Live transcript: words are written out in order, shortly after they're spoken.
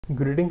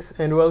Greetings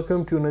and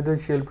welcome to another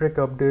jailbreak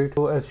update.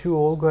 So as you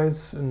all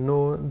guys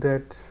know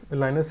that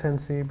Linus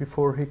Hensi,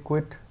 before he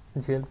quit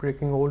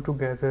jailbreaking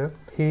altogether,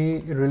 he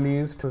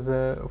released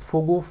the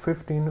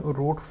Fugu15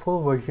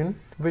 Rootful version,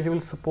 which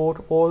will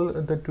support all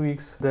the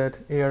tweaks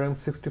that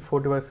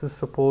ARM64 devices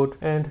support,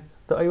 and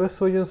the iOS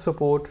version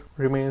support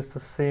remains the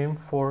same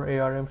for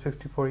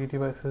ARM64E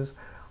devices,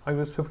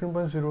 iOS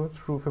 15.0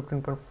 through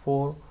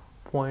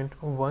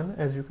 15.4.1,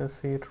 as you can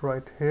see it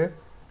right here.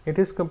 It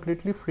is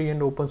completely free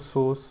and open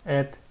source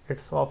at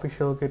its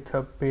official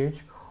GitHub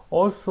page.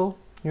 Also,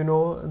 you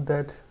know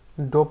that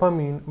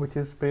Dopamine, which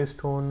is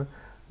based on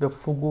the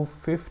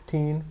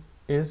Fugu15,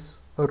 is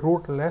a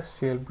rootless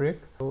jailbreak.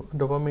 So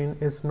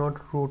Dopamine is not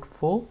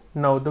rootful.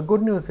 Now the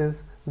good news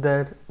is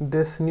that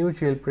this new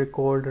jailbreak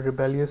called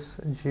Rebellious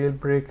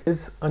Jailbreak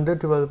is under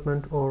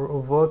development or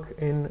work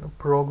in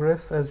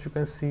progress, as you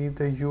can see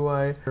the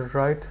UI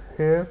right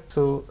here.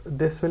 So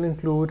this will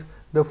include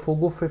the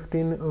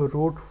Fugu15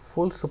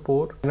 Rootful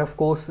support, and of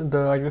course the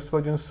iOS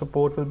version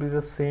support will be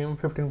the same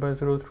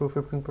 15.0 through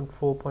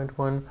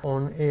 15.4.1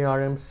 on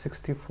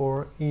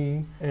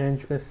ARM64E,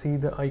 and you can see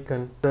the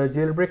icon. The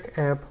jailbreak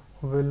app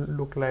will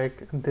look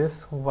like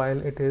this while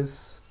it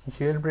is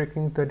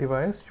jailbreaking the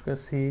device. You can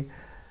see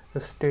the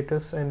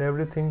status and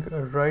everything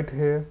right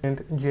here,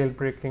 and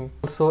jailbreaking.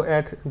 Also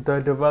at the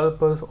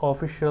developers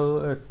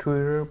official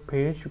Twitter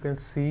page, you can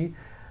see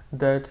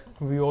that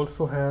we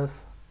also have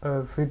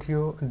a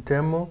video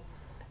demo,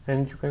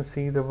 and you can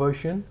see the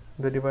version.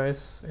 The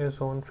device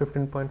is on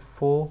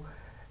 15.4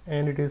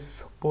 and it is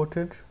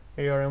supported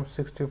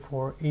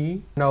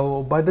ARM64E.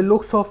 Now by the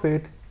looks of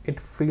it, it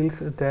feels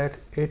that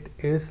it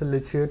is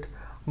legit,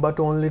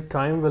 but only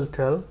time will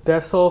tell.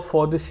 That's all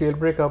for this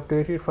jailbreak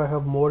update. If I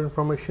have more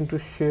information to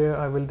share,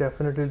 I will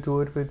definitely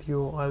do it with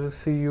you. I will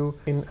see you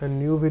in a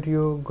new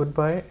video.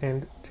 Goodbye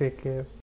and take care.